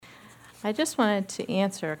I just wanted to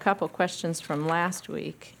answer a couple questions from last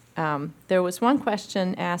week. There was one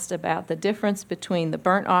question asked about the difference between the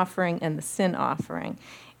burnt offering and the sin offering.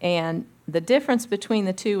 And the difference between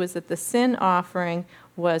the two was that the sin offering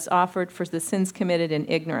was offered for the sins committed in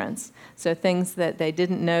ignorance. So things that they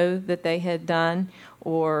didn't know that they had done,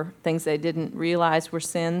 or things they didn't realize were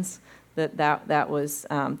sins, that was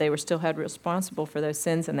they were still held responsible for those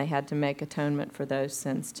sins, and they had to make atonement for those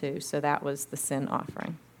sins too. So that was the sin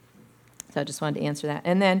offering. So I just wanted to answer that.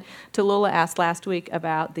 And then Tallulah asked last week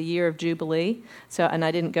about the year of Jubilee. And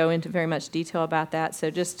I didn't go into very much detail about that. So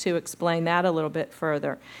just to explain that a little bit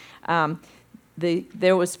further,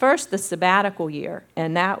 there was first the sabbatical year,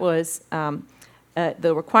 and that was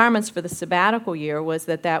the requirements for the sabbatical year was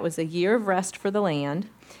that was a year of rest for the land.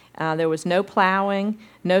 There was no plowing,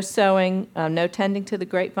 no sowing, no tending to the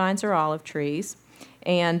grapevines or olive trees.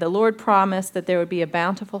 And the Lord promised that there would be a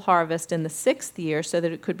bountiful harvest in the 6th year so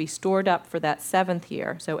that it could be stored up for that 7th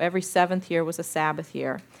year. So every 7th year was a Sabbath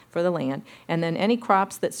year for the land. And then any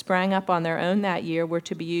crops that sprang up on their own that year were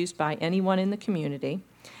to be used by anyone in the community.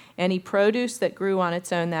 Any produce that grew on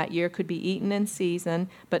its own that year could be eaten in season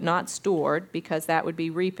but not stored, because that would be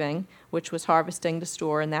reaping, which was harvesting to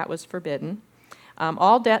store, and that was forbidden.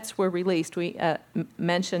 All debts were released. We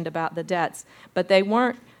mentioned about the debts, but they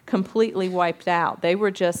weren't completely wiped out. They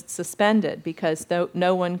were just suspended because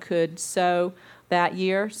no one could sow that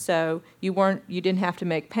year, so you didn't have to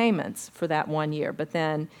make payments for that 1 year, but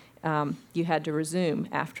then you had to resume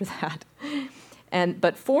after that.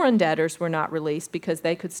 But foreign debtors were not released because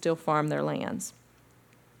they could still farm their lands.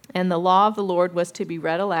 And the law of the Lord was to be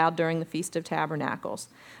read aloud during the Feast of Tabernacles.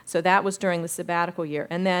 So that was during the sabbatical year.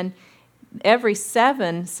 And then every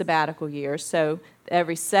 7 sabbatical years, so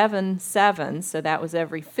every 7 sevens, so that was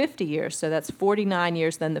every 50 years, so that's 49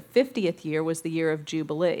 years. Then the 50th year was the year of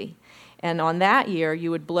Jubilee. And on that year,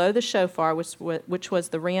 you would blow the shofar, which was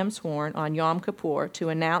the ram's horn, on Yom Kippur to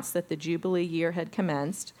announce that the Jubilee year had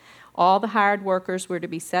commenced. All the hired workers were to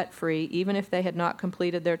be set free, even if they had not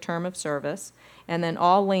completed their term of service. And then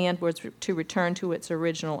all land was to return to its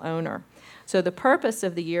original owner. So the purpose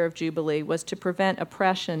of the year of Jubilee was to prevent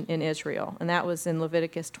oppression in Israel, and that was in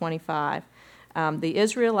Leviticus 25. The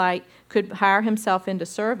Israelite could hire himself into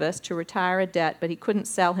service to retire a debt, but he couldn't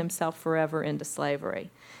sell himself forever into slavery,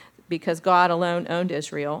 because God alone owned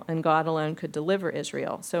Israel, and God alone could deliver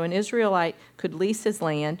Israel. So an Israelite could lease his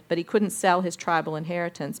land, but he couldn't sell his tribal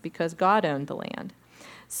inheritance because God owned the land.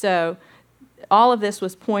 So all of this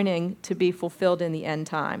was pointing to be fulfilled in the end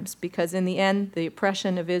times, because in the end, the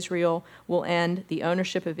oppression of Israel will end, the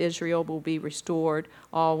ownership of Israel will be restored,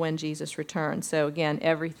 all when Jesus returns. So again,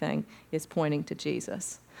 everything is pointing to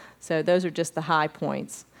Jesus. So those are just the high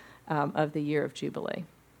points of the year of Jubilee.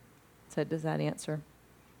 So does that answer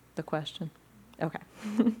the question? Okay.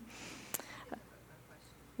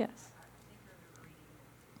 Yes.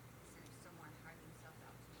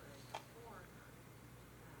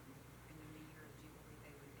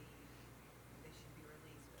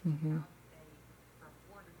 Mm-hmm. For a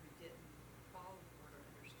foreigner who didn't follow the Lord or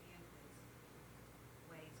understand his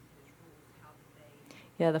ways and his rules, how did they?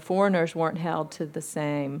 Yeah, the foreigners weren't held to the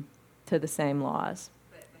same laws.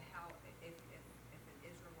 But how, if an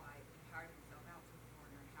Israelite hired himself out to a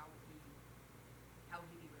foreigner, how would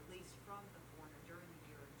he be released from the foreigner during the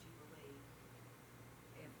year of Jubilee?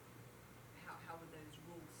 And how would those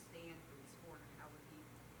rules stand for this foreigner? How would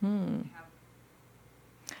he?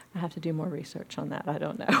 I have to do more research on that. I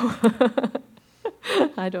don't know.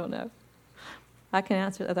 I don't know. I can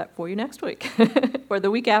answer that for you next week or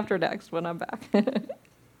the week after next when I'm back.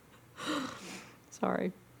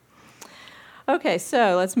 Sorry. Okay,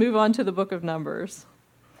 so let's move on to the book of Numbers.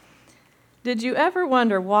 Did you ever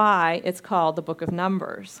wonder why it's called the book of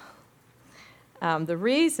Numbers? The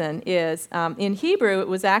reason is, in Hebrew, it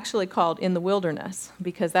was actually called in the wilderness,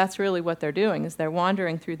 because that's really what they're doing, is they're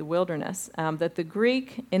wandering through the wilderness. In the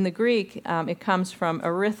Greek, it comes from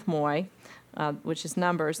arithmoi, which is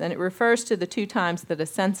numbers, and it refers to the 2 times that a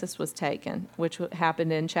census was taken, which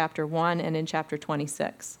happened in chapter 1 and in chapter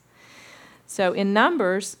 26. So in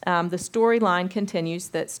Numbers, the storyline continues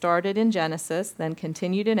that started in Genesis, then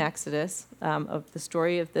continued in Exodus, of the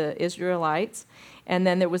story of the Israelites. And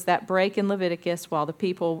then there was that break in Leviticus while the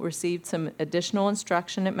people received some additional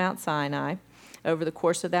instruction at Mount Sinai over the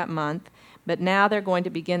course of that month. But now they're going to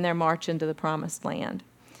begin their march into the Promised Land.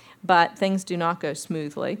 But things do not go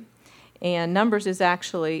smoothly. And Numbers is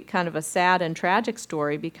actually kind of a sad and tragic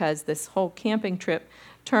story, because this whole camping trip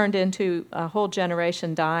turned into a whole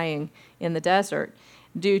generation dying in the desert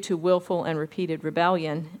due to willful and repeated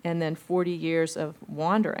rebellion, and then 40 years of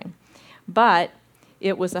wandering. But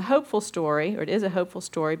it was a hopeful story, or it is a hopeful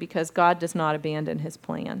story, because God does not abandon his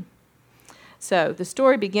plan. So the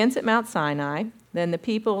story begins at Mount Sinai. Then the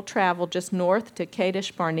people travel just north to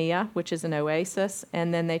Kadesh Barnea, which is an oasis,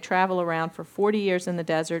 and then they travel around for 40 years in the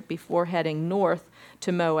desert before heading north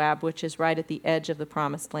to Moab, which is right at the edge of the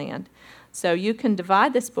Promised Land. So you can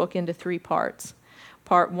divide this book into 3 parts.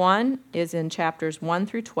 Part 1 is in chapters 1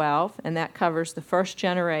 through 12, and that covers the first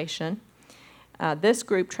generation. This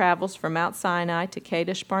group travels from Mount Sinai to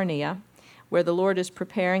Kadesh Barnea, where the Lord is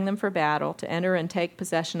preparing them for battle to enter and take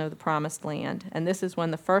possession of the Promised Land. And this is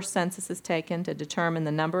when the first census is taken to determine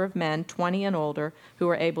the number of men 20 and older who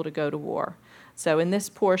are able to go to war. So in this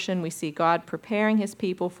portion, we see God preparing his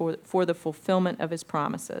people for the fulfillment of his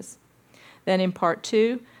promises. Then in part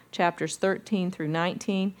 2, chapters 13 through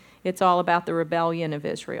 19, it's all about the rebellion of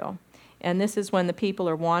Israel. And this is when the people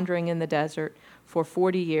are wandering in the desert for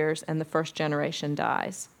 40 years and the first generation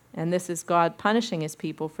dies. And this is God punishing his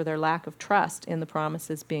people for their lack of trust in the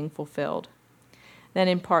promises being fulfilled. Then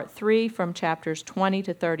in part 3, from chapters 20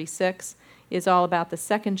 to 36, is all about the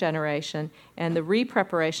second generation and the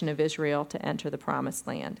re-preparation of Israel to enter the Promised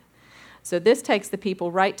Land. So this takes the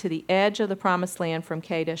people right to the edge of the Promised Land from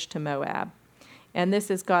Kadesh to Moab. And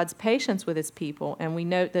this is God's patience with his people, and we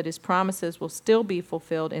note that his promises will still be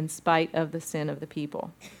fulfilled in spite of the sin of the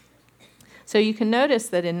people. So you can notice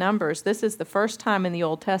that in Numbers, this is the first time in the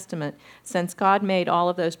Old Testament, since God made all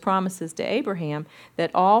of those promises to Abraham,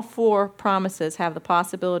 that all 4 promises have the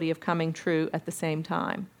possibility of coming true at the same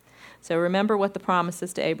time. So remember what the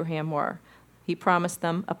promises to Abraham were. He promised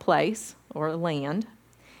them a place, or a land.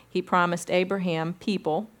 He promised Abraham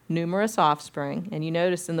people, numerous offspring, and you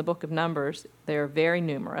notice in the book of Numbers, they're very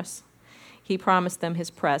numerous. He promised them his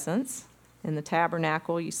presence. In the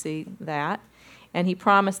tabernacle, you see that. And he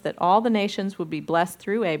promised that all the nations would be blessed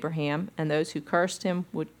through Abraham, and those who cursed him,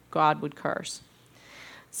 God would curse.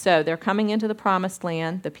 So they're coming into the Promised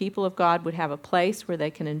Land. The people of God would have a place where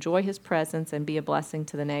they can enjoy his presence and be a blessing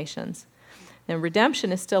to the nations. And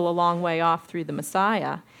redemption is still a long way off through the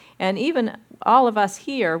Messiah. And even all of us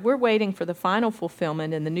here, we're waiting for the final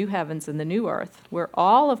fulfillment in the new heavens and the new earth, where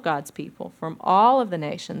all of God's people from all of the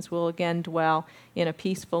nations will again dwell in a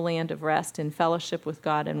peaceful land of rest in fellowship with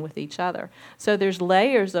God and with each other. So there's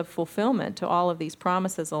layers of fulfillment to all of these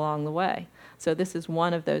promises along the way. So this is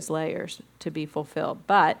one of those layers to be fulfilled.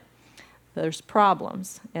 But there's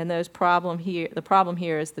problems, and the problem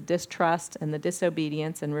here is the distrust and the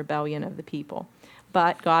disobedience and rebellion of the people.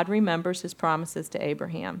 But God remembers his promises to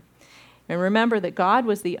Abraham. And remember that God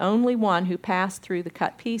was the only one who passed through the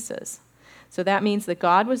cut pieces. So that means that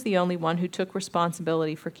God was the only one who took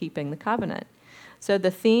responsibility for keeping the covenant. So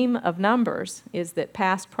the theme of Numbers is that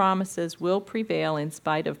past promises will prevail in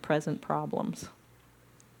spite of present problems.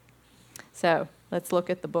 So let's look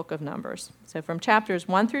at the book of Numbers. So from chapters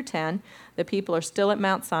 1 through 10, the people are still at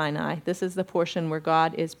Mount Sinai. This is the portion where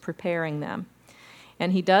God is preparing them.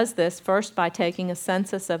 And he does this first by taking a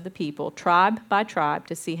census of the people, tribe by tribe,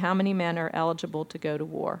 to see how many men are eligible to go to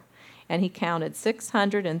war. And he counted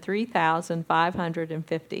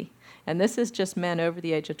 603,550. And this is just men over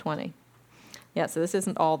the age of 20. Yeah, so this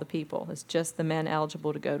isn't all the people. It's just the men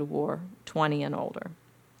eligible to go to war, 20 and older.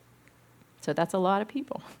 So that's a lot of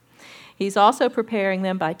people. He's also preparing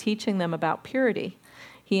them by teaching them about purity.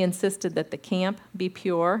 He insisted that the camp be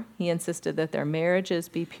pure. He insisted that their marriages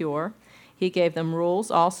be pure. He gave them rules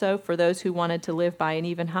also for those who wanted to live by an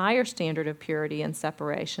even higher standard of purity and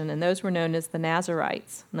separation, and those were known as the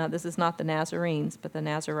Nazarites. Now, this is not the Nazarenes, but the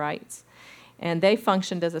Nazarites. And they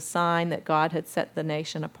functioned as a sign that God had set the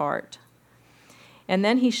nation apart. And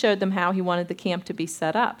then he showed them how he wanted the camp to be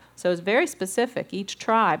set up. So it was very specific. Each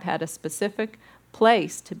tribe had a specific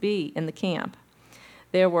place to be in the camp.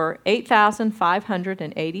 There were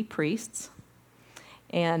 8,580 priests.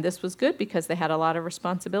 And this was good because they had a lot of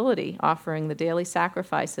responsibility, offering the daily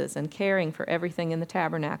sacrifices and caring for everything in the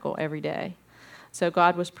tabernacle every day. So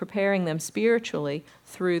God was preparing them spiritually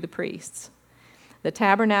through the priests. The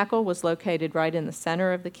tabernacle was located right in the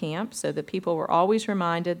center of the camp, so the people were always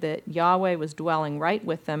reminded that Yahweh was dwelling right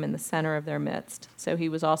with them in the center of their midst. So he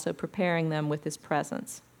was also preparing them with his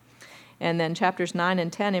presence. And then chapters 9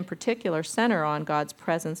 and 10 in particular center on God's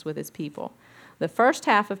presence with his people. The first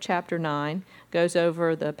half of chapter 9 goes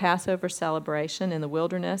over the Passover celebration in the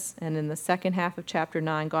wilderness, and in the second half of chapter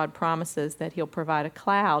 9, God promises that he'll provide a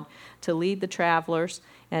cloud to lead the travelers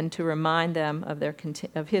and to remind them of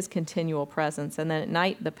his continual presence. And then at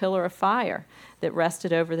night, the pillar of fire that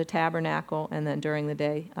rested over the tabernacle, and then during the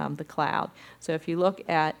day, the cloud. So if you look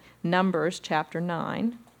at Numbers chapter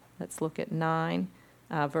 9, let's look at 9,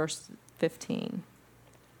 verse 15.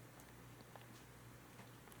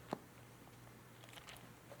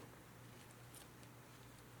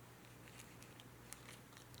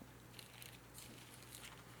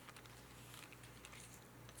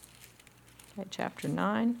 Okay, chapter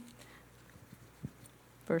 9,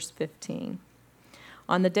 verse 15.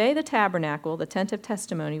 On the day the tabernacle, the tent of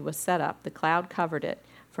testimony, was set up, the cloud covered it.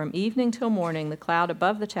 From evening till morning, the cloud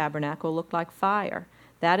above the tabernacle looked like fire.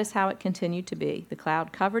 That is how it continued to be. The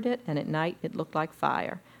cloud covered it, and at night it looked like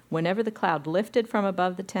fire. Whenever the cloud lifted from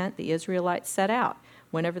above the tent, the Israelites set out.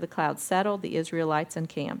 Whenever the cloud settled, the Israelites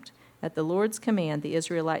encamped. At the Lord's command, the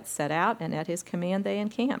Israelites set out, and at his command they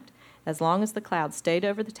encamped. As long as the cloud stayed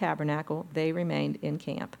over the tabernacle, they remained in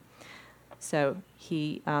camp. So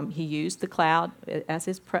he used the cloud as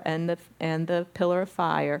his and the pillar of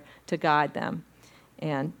fire to guide them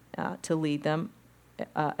and to lead them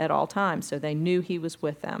at all times. So they knew he was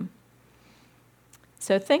with them.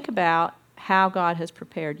 So think about how God has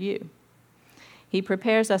prepared you. He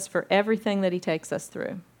prepares us for everything that he takes us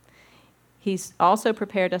through. He's also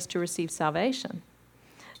prepared us to receive salvation.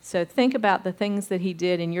 So think about the things that he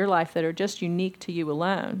did in your life that are just unique to you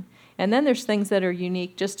alone. And then there's things that are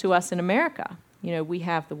unique just to us in America. You know, we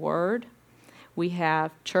have the Word. We have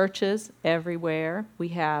churches everywhere. We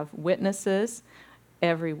have witnesses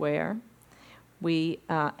everywhere. We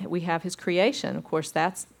have his creation. Of course,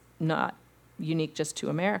 that's not unique just to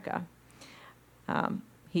America.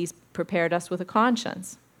 He's prepared us with a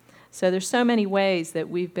conscience. So there's so many ways that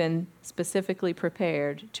we've been specifically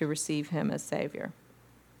prepared to receive him as Savior.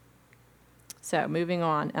 So moving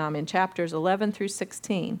on, in chapters 11 through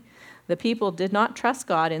 16, the people did not trust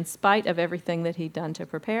God in spite of everything that he'd done to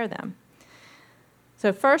prepare them.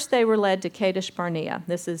 So first they were led to Kadesh Barnea.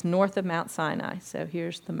 This is north of Mount Sinai. So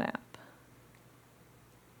here's the map.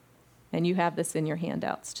 And you have this in your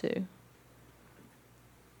handouts too.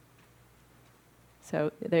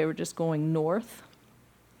 So they were just going north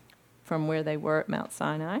from where they were at Mount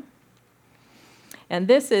Sinai. And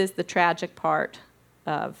this is the tragic part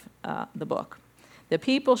of the book. The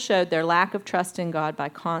people showed their lack of trust in God by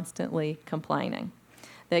constantly complaining.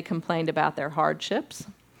 They complained about their hardships.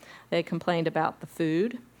 They complained about the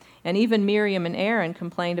food. And even Miriam and Aaron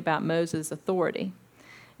complained about Moses' authority.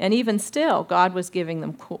 And even still, God was giving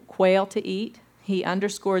them quail to eat. He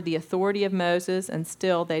underscored the authority of Moses, and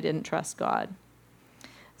still they didn't trust God.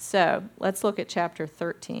 So let's look at chapter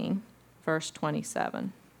 13, verse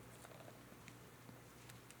 27.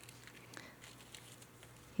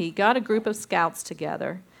 He got a group of scouts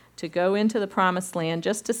together to go into the promised land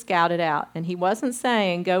just to scout it out. And he wasn't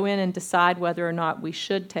saying go in and decide whether or not we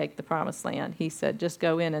should take the promised land. He said just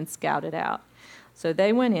go in and scout it out. So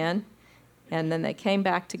they went in, and then they came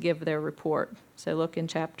back to give their report. So look in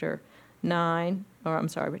chapter 13,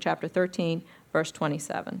 verse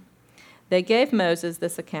 27. They gave Moses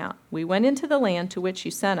this account. We went into the land to which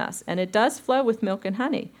you sent us, and it does flow with milk and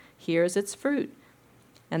honey. Here is its fruit.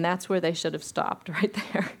 And that's where they should have stopped, right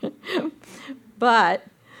there. But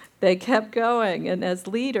they kept going, and as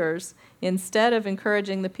leaders, instead of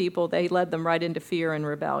encouraging the people, they led them right into fear and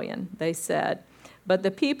rebellion. They said, but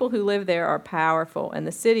the people who live there are powerful, and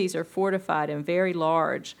the cities are fortified and very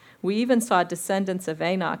large. We even saw descendants of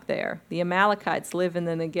Anak there. The Amalekites live in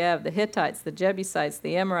the Negev, the Hittites, the Jebusites,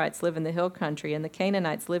 the Amorites live in the hill country, and the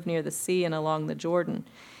Canaanites live near the sea and along the Jordan.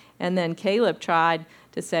 And then Caleb tried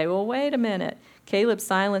to say, well, wait a minute. Caleb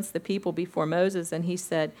silenced the people before Moses, and he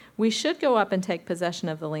said, we should go up and take possession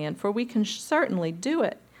of the land, for we can certainly do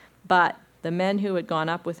it. But the men who had gone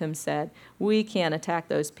up with him said, we can't attack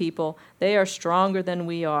those people. They are stronger than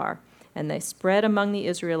we are. And they spread among the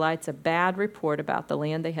Israelites a bad report about the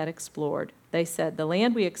land they had explored. They said, the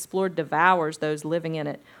land we explored devours those living in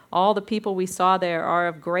it. All the people we saw there are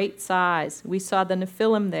of great size. We saw the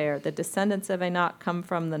Nephilim there. The descendants of Anak come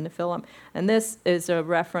from the Nephilim. And this is a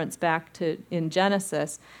reference back to in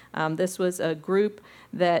Genesis. This was a group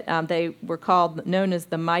that they were known as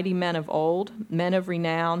the mighty men of old, men of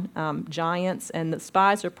renown, giants. And the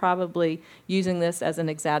spies are probably using this as an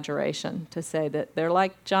exaggeration to say that they're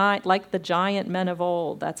like the giant men of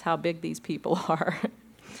old. That's how big these people are.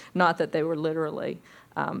 Not that they were literally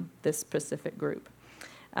this specific group.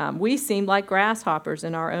 We seemed like grasshoppers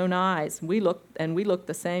in our own eyes. We looked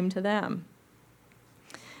the same to them.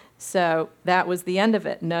 So that was the end of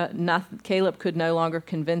it. Caleb could no longer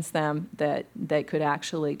convince them that they could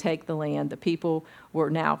actually take the land. The people were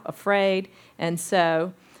now afraid, and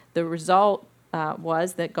so the result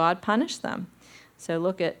was that God punished them. So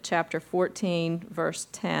look at chapter 14, verse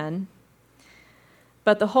 10.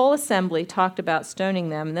 But the whole assembly talked about stoning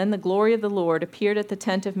them, and then the glory of the Lord appeared at the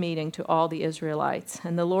tent of meeting to all the Israelites.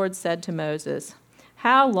 And the Lord said to Moses,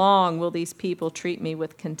 How long will these people treat me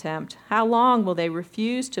with contempt? How long will they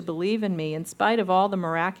refuse to believe in me in spite of all the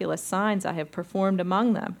miraculous signs I have performed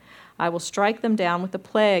among them? I will strike them down with a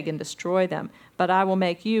plague and destroy them, but I will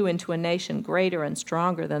make you into a nation greater and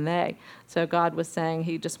stronger than they. So God was saying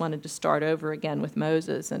he just wanted to start over again with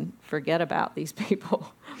Moses and forget about these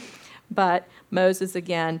people. But Moses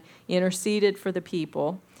again interceded for the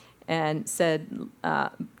people and said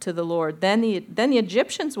to the Lord, then the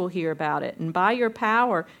Egyptians will hear about it, and by your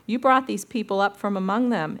power you brought these people up from among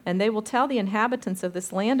them, and they will tell the inhabitants of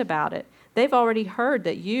this land about it. They've already heard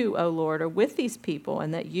that you, O Lord, are with these people,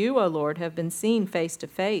 and that you, O Lord, have been seen face to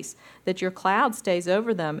face, that your cloud stays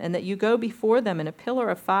over them, and that you go before them in a pillar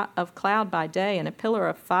of cloud by day and a pillar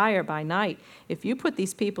of fire by night. If you put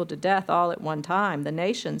these people to death all at one time, the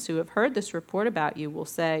nations who have heard this report about you will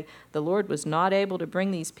say, the Lord was not able to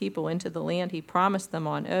bring these people into the land he promised them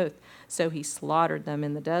on oath, so he slaughtered them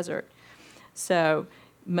in the desert. So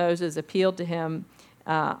Moses appealed to him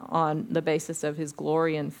on the basis of his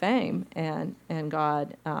glory and fame, and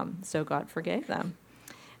God, so God forgave them,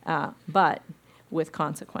 but with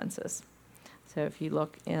consequences. So if you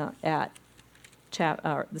look at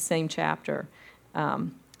the same chapter,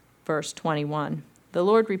 verse 21, the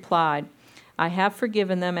Lord replied, I have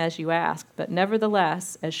forgiven them as you asked, but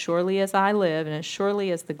nevertheless, as surely as I live, and as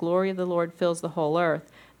surely as the glory of the Lord fills the whole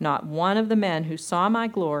earth, not one of the men who saw my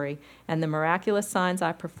glory and the miraculous signs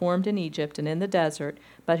I performed in Egypt and in the desert,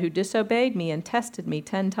 but who disobeyed me and tested me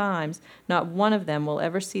 10 times, not one of them will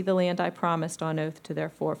ever see the land I promised on oath to their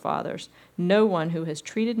forefathers. No one who has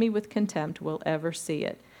treated me with contempt will ever see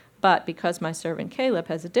it. But because my servant Caleb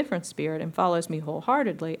has a different spirit and follows me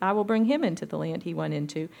wholeheartedly, I will bring him into the land he went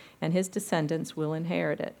into, and his descendants will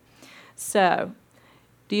inherit it. So,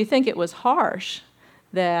 do you think it was harsh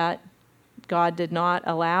that God did not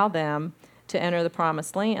allow them to enter the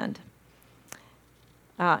promised land?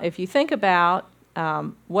 If you think about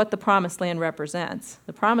what the promised land represents,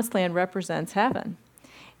 the promised land represents heaven.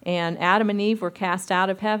 And Adam and Eve were cast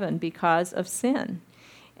out of heaven because of sin.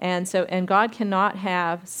 And God cannot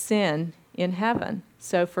have sin in heaven.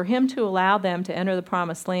 So for him to allow them to enter the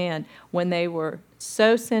promised land when they were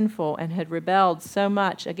so sinful and had rebelled so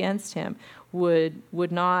much against him would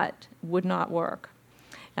not work.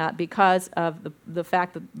 Because of the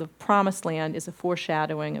fact that the promised land is a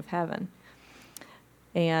foreshadowing of heaven.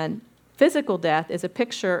 And physical death is a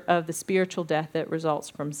picture of the spiritual death that results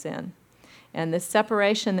from sin. And this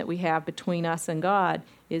separation that we have between us and God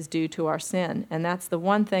is due to our sin. And that's the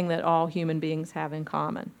one thing that all human beings have in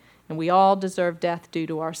common. And we all deserve death due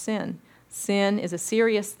to our sin. Sin is a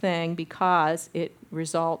serious thing because it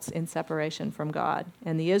results in separation from God.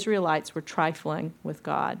 And the Israelites were trifling with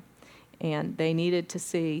God. And they needed to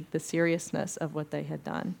see the seriousness of what they had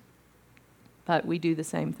done. But we do the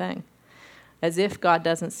same thing. As if God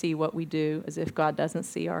doesn't see what we do, as if God doesn't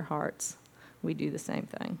see our hearts, we do the same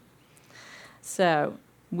thing. So,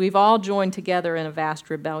 we've all joined together in a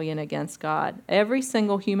vast rebellion against God. Every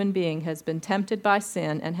single human being has been tempted by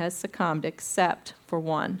sin and has succumbed except for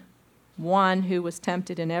one who was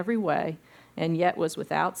tempted in every way and yet was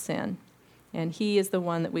without sin. And he is the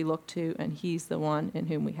one that we look to, and he's the one in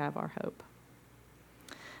whom we have our hope.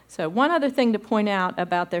 So one other thing to point out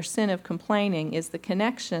about their sin of complaining is the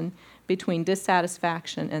connection between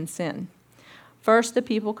dissatisfaction and sin. First, the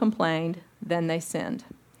people complained, then they sinned.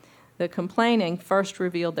 The complaining first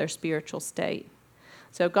revealed their spiritual state.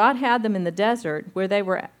 So God had them in the desert where they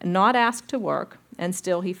were not asked to work, and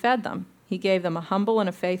still he fed them. He gave them a humble and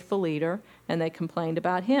a faithful leader, and they complained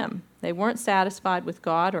about him. They weren't satisfied with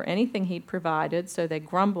God or anything he'd provided, so they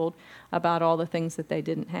grumbled about all the things that they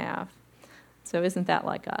didn't have. So isn't that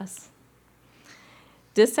like us?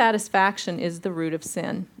 Dissatisfaction is the root of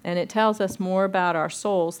sin, and it tells us more about our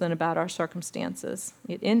souls than about our circumstances.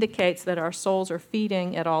 It indicates that our souls are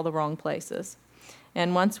feeding at all the wrong places.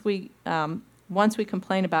 And once we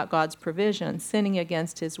complain about God's provision, sinning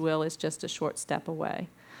against his will is just a short step away.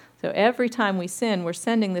 So every time we sin, we're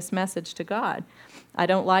sending this message to God. I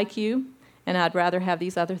don't like you, and I'd rather have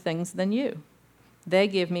these other things than you. They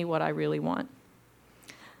give me what I really want.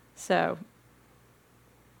 So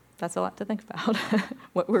that's a lot to think about,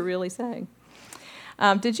 what we're really saying.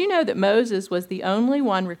 Did you know that Moses was the only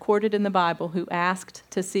one recorded in the Bible who asked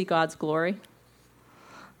to see God's glory?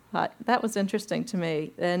 That was interesting to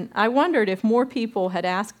me. And I wondered if more people had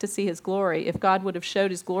asked to see his glory, if God would have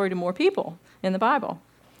showed his glory to more people in the Bible.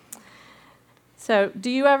 So do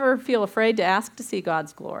you ever feel afraid to ask to see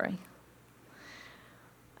God's glory?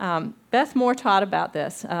 Beth Moore taught about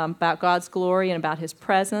this, about God's glory and about his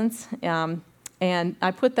presence. And I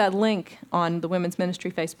put that link on the Women's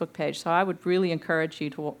Ministry Facebook page, so I would really encourage you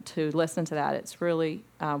to listen to that. It's really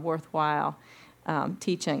worthwhile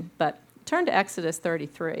teaching. But turn to Exodus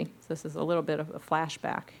 33. This is a little bit of a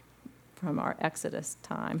flashback from our Exodus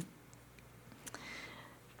time.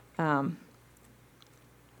 And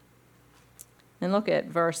look at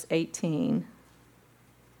verse 18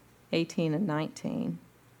 and 19.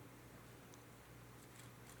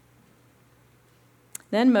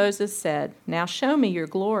 Then Moses said, "Now show me your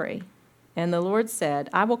glory." And the Lord said,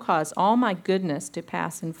 "I will cause all my goodness to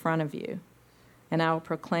pass in front of you, and I will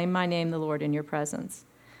proclaim my name, the Lord, in your presence."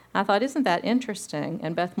 I thought, isn't that interesting?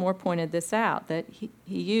 And Beth Moore pointed this out, that he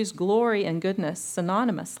used glory and goodness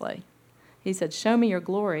synonymously. He said, "Show me your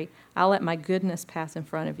glory, I'll let my goodness pass in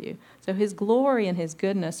front of you." So his glory and his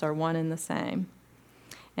goodness are one and the same.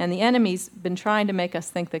 And the enemy's been trying to make us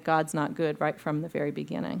think that God's not good right from the very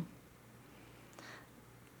beginning.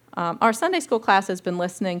 Our Sunday school class has been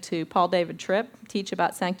listening to Paul David Tripp teach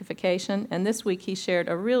about sanctification, and this week he shared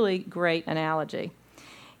a really great analogy.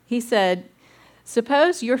 He said,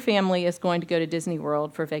 suppose your family is going to go to Disney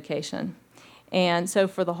World for vacation, and so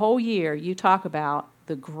for the whole year you talk about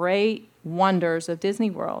the great wonders of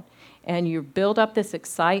Disney World, and you build up this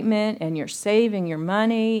excitement, and you're saving your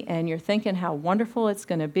money, and you're thinking how wonderful it's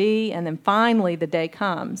going to be, and then finally the day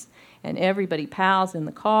comes, and everybody piles in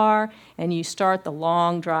the car, and you start the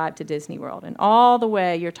long drive to Disney World. And all the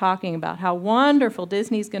way you're talking about how wonderful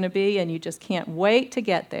Disney's going to be, and you just can't wait to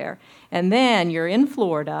get there. And then you're in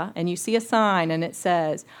Florida, and you see a sign, and it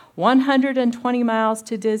says, 120 miles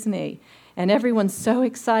to Disney. And everyone's so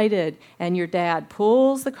excited, and your dad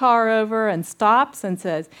pulls the car over and stops and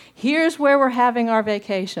says, "Here's where we're having our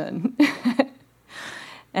vacation."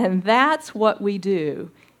 And that's what we do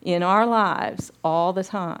in our lives all the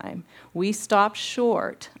time. We stop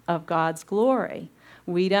short of God's glory.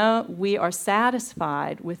 We are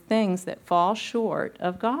satisfied with things that fall short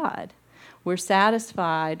of God. We're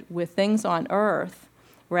satisfied with things on earth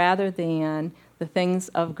rather than the things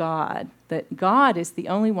of God. That God is the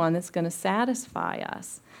only one that's going to satisfy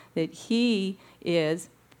us. That He is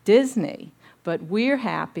Disney, but we're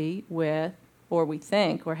happy with, or we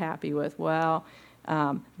think we're happy with,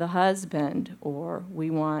 the husband, or we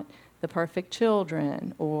want the perfect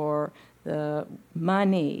children, or the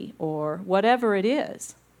money, or whatever it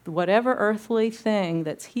is. Whatever earthly thing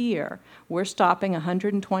that's here, we're stopping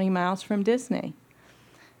 120 miles from Disney.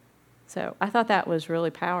 So I thought that was really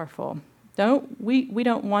powerful. We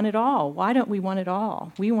don't want it all. Why don't we want it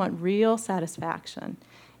all? We want real satisfaction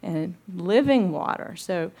and living water,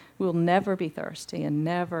 so we'll never be thirsty and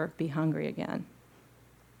never be hungry again.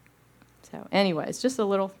 So anyways, just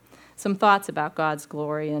some thoughts about God's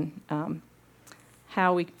glory and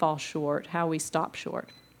how we fall short, how we stop short.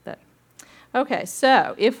 Okay,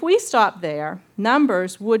 so if we stop there,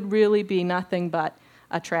 Numbers would really be nothing but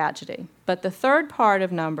a tragedy. But the third part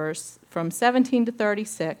of Numbers, from 17 to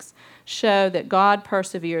 36, show that God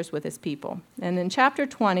perseveres with his people. And in chapter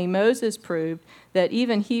 20, Moses proved that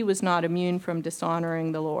even he was not immune from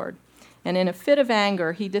dishonoring the Lord. And in a fit of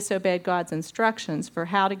anger, he disobeyed God's instructions for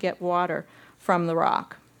how to get water from the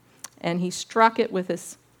rock. And he struck it with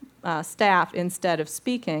his staff instead of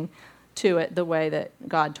speaking to it the way that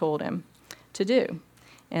God told him to do.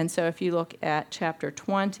 And so if you look at chapter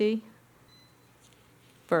 20,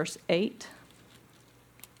 verse 8,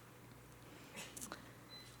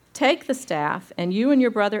 "Take the staff, and you and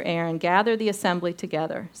your brother Aaron gather the assembly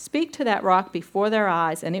together. Speak to that rock before their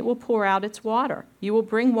eyes, and it will pour out its water. You will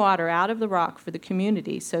bring water out of the rock for the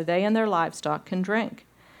community, so they and their livestock can drink."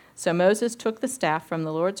 So Moses took the staff from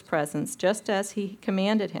the Lord's presence, just as he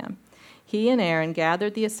commanded him. He and Aaron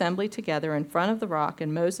gathered the assembly together in front of the rock,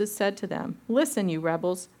 and Moses said to them, "Listen, you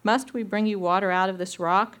rebels, must we bring you water out of this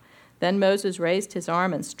rock?" Then Moses raised his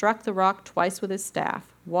arm and struck the rock twice with his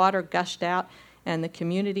staff. Water gushed out, and the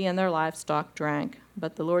community and their livestock drank.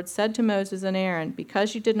 But the Lord said to Moses and Aaron,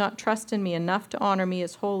 "Because you did not trust in me enough to honor me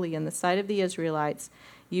as holy in the sight of the Israelites,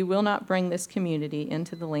 you will not bring this community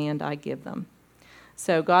into the land I give them."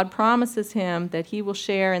 So God promises him that he will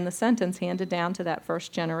share in the sentence handed down to that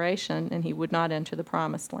first generation, and he would not enter the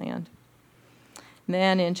promised land. And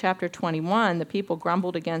then in chapter 21, the people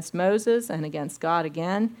grumbled against Moses and against God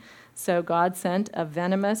again. So God sent a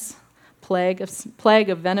venomous plague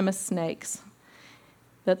of venomous snakes.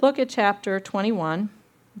 But look at chapter 21,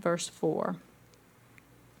 verse 4.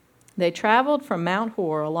 They traveled from Mount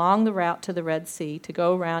Hor along the route to the Red Sea to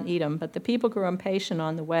go around Edom, but the people grew impatient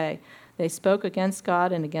on the way. They spoke against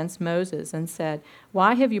God and against Moses and said,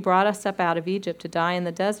 "Why have you brought us up out of Egypt to die in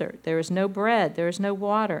the desert? There is no bread, there is no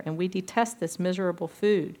water, and we detest this miserable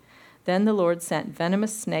food." Then the Lord sent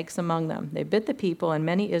venomous snakes among them. They bit the people, and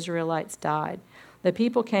many Israelites died. The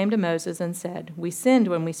people came to Moses and said, "We sinned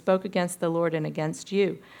when we spoke against the Lord and against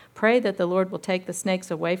you. Pray that the Lord will take the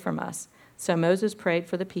snakes away from us." So Moses prayed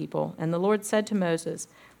for the people, and the Lord said to Moses,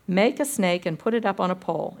 "Make a snake and put it up on a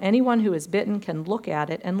pole. Anyone who is bitten can look at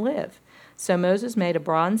it and live." So Moses made a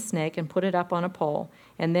bronze snake and put it up on a pole.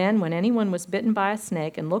 And then when anyone was bitten by a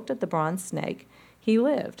snake and looked at the bronze snake, he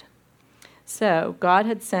lived. So God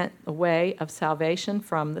had sent a way of salvation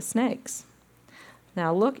from the snakes.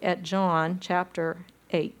 Now look at John chapter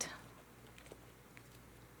 8.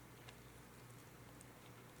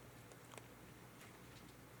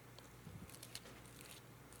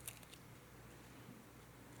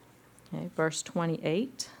 Okay, verse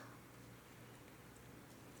 28.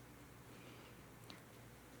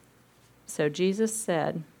 So Jesus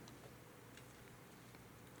said,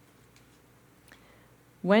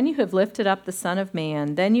 "When you have lifted up the Son of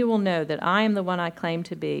Man, then you will know that I am the one I claim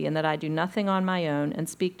to be, and that I do nothing on my own, and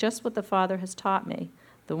speak just what the Father has taught me.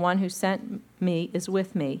 The one who sent me is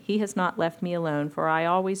with me. He has not left me alone, for I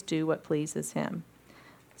always do what pleases him."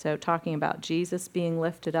 So talking about Jesus being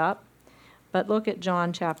lifted up. But look at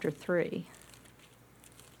John chapter 3,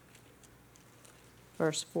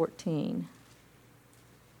 verse 14.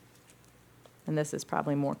 And this is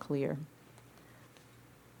probably more clear.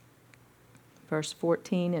 Verse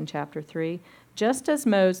 14 in chapter 3, "Just as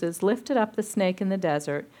Moses lifted up the snake in the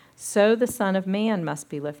desert, so the Son of Man must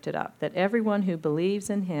be lifted up, that everyone who believes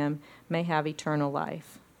in him may have eternal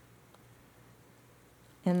life."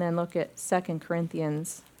 And then look at 2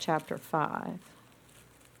 Corinthians chapter 5.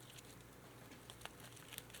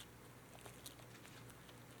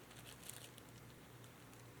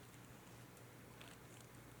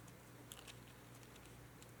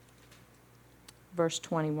 Verse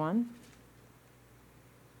 21.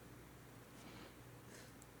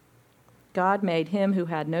 "God made him who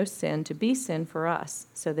had no sin to be sin for us,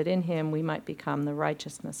 so that in him we might become the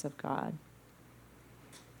righteousness of God."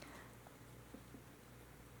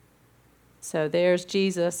 So there's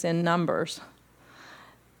Jesus in Numbers.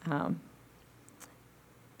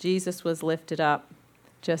 Jesus was lifted up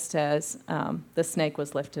just as the snake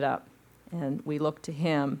was lifted up, and we look to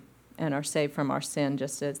him and are saved from our sin,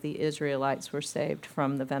 just as the Israelites were saved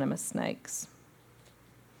from the venomous snakes.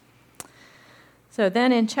 So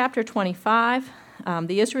then in chapter 25,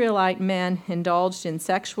 the Israelite men indulged in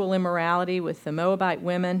sexual immorality with the Moabite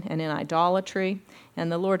women and in idolatry,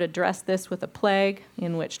 and the Lord addressed this with a plague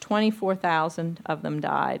in which 24,000 of them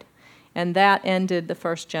died. And that ended the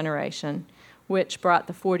first generation, which brought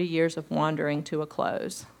the 40 years of wandering to a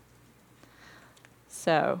close.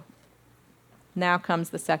 So now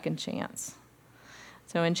comes the second chance.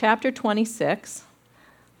 So in chapter 26,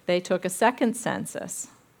 they took a second census.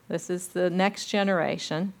 This is the next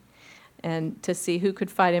generation, and to see who could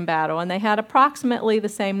fight in battle. And they had approximately the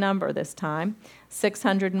same number this time,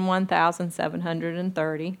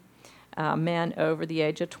 601,730 men over the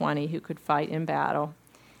age of 20 who could fight in battle.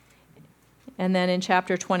 And then in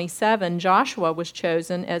chapter 27, Joshua was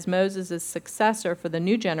chosen as Moses' successor for the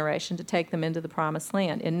new generation to take them into the promised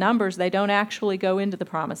land. In Numbers, they don't actually go into the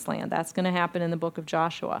promised land. That's going to happen in the book of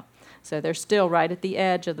Joshua. So they're still right at the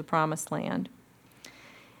edge of the promised land.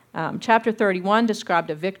 Chapter 31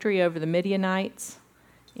 described a victory over the Midianites.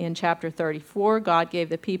 In chapter 34, God gave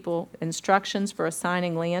the people instructions for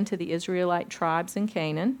assigning land to the Israelite tribes in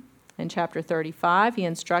Canaan. In chapter 35, he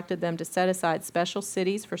instructed them to set aside special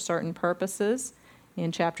cities for certain purposes.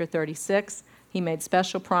 In chapter 36, he made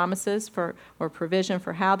special promises for or provision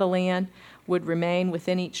for how the land would remain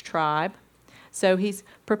within each tribe. So he's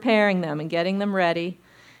preparing them and getting them ready.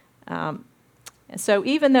 So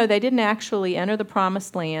even though they didn't actually enter the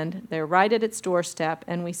promised land, they're right at its doorstep,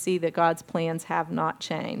 and we see that God's plans have not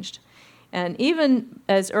changed. And even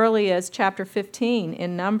as early as chapter 15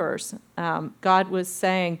 in Numbers, God was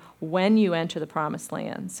saying, when you enter the promised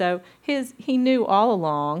land. So he knew all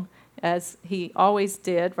along, as he always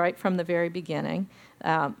did right from the very beginning,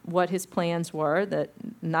 what his plans were, that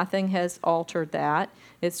nothing has altered that.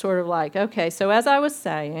 It's sort of like, okay, so as I was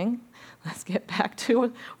saying, let's get back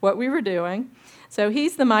to what we were doing. So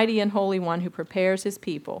he's the mighty and holy one who prepares his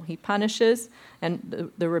people. He punishes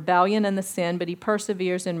and the rebellion and the sin, but he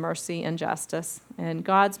perseveres in mercy and justice. And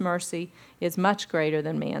God's mercy is much greater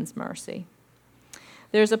than man's mercy.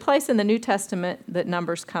 There's a place in the New Testament that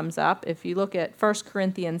Numbers comes up. If you look at 1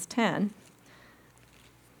 Corinthians 10,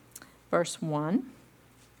 verse 1.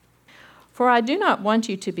 "For I do not want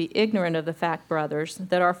you to be ignorant of the fact, brothers,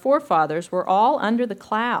 that our forefathers were all under the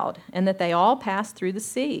cloud, and that they all passed through the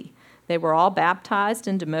sea. They were all baptized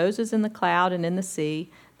into Moses in the cloud and in the sea.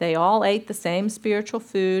 They all ate the same spiritual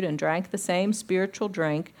food and drank the same spiritual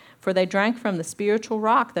drink, for they drank from the spiritual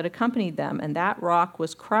rock that accompanied them, and that rock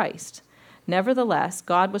was Christ. Nevertheless,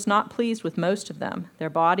 God was not pleased with most of them. Their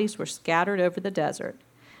bodies were scattered over the desert.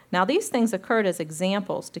 Now these things occurred as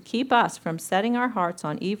examples to keep us from setting our hearts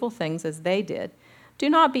on evil things as they did. Do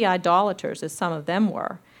not be idolaters, as some of them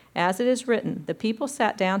were. As it is written, the people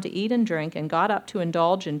sat down to eat and drink and got up to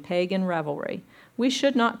indulge in pagan revelry. We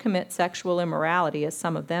should not commit sexual immorality, as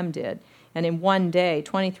some of them did, and in one day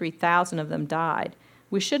 23,000 of them died.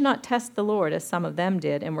 We should not test the Lord, as some of them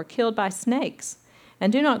did, and were killed by snakes.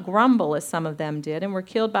 And do not grumble, as some of them did, and were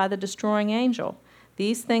killed by the destroying angel.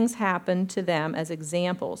 These things happened to them as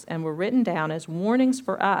examples, and were written down as warnings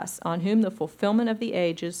for us, on whom the fulfillment of the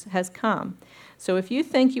ages has come. So if you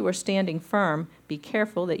think you are standing firm, be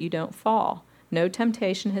careful that you don't fall. No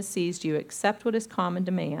temptation has seized you except what is common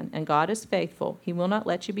to man, and God is faithful. He will not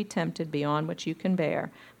let you be tempted beyond what you can bear.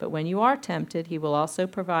 But when you are tempted, he will also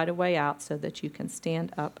provide a way out so that you can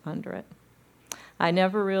stand up under it. I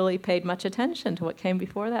never really paid much attention to what came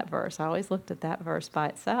before that verse. I always looked at that verse by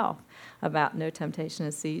itself about no temptation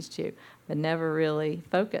has seized you, but never really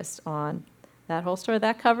focused on that whole story.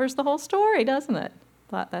 That covers the whole story, doesn't it?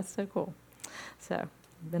 Thought that's so cool. So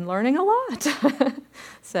I've been learning a lot.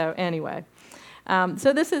 So anyway,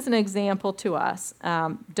 so this is an example to us.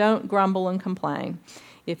 Don't grumble and complain.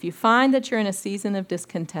 If you find that you're in a season of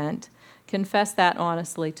discontent, confess that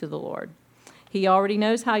honestly to the Lord. He already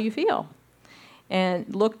knows how you feel.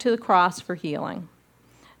 And look to the cross for healing.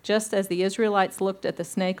 Just as the Israelites looked at the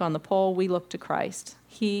snake on the pole, we look to Christ.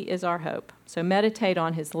 He is our hope. So meditate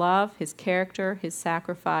on his love, his character, his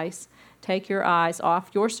sacrifice. Take your eyes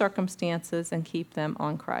off your circumstances and keep them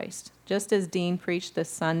on Christ. Just as Dean preached this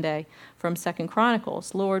Sunday from 2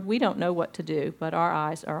 Chronicles, Lord, we don't know what to do, but our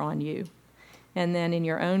eyes are on you. And then in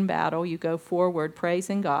your own battle, you go forward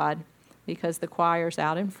praising God because the choir's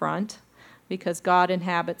out in front, because God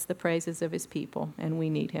inhabits the praises of his people, and we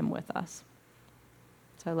need him with us.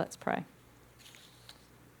 So let's pray.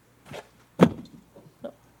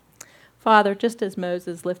 Father, just as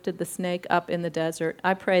Moses lifted the snake up in the desert,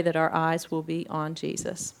 I pray that our eyes will be on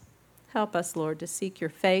Jesus. Help us, Lord, to seek your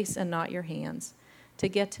face and not your hands, to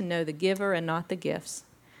get to know the giver and not the gifts.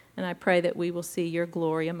 And I pray that we will see your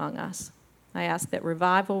glory among us. I ask that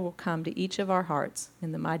revival will come to each of our hearts.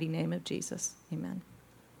 In the mighty name of Jesus, amen.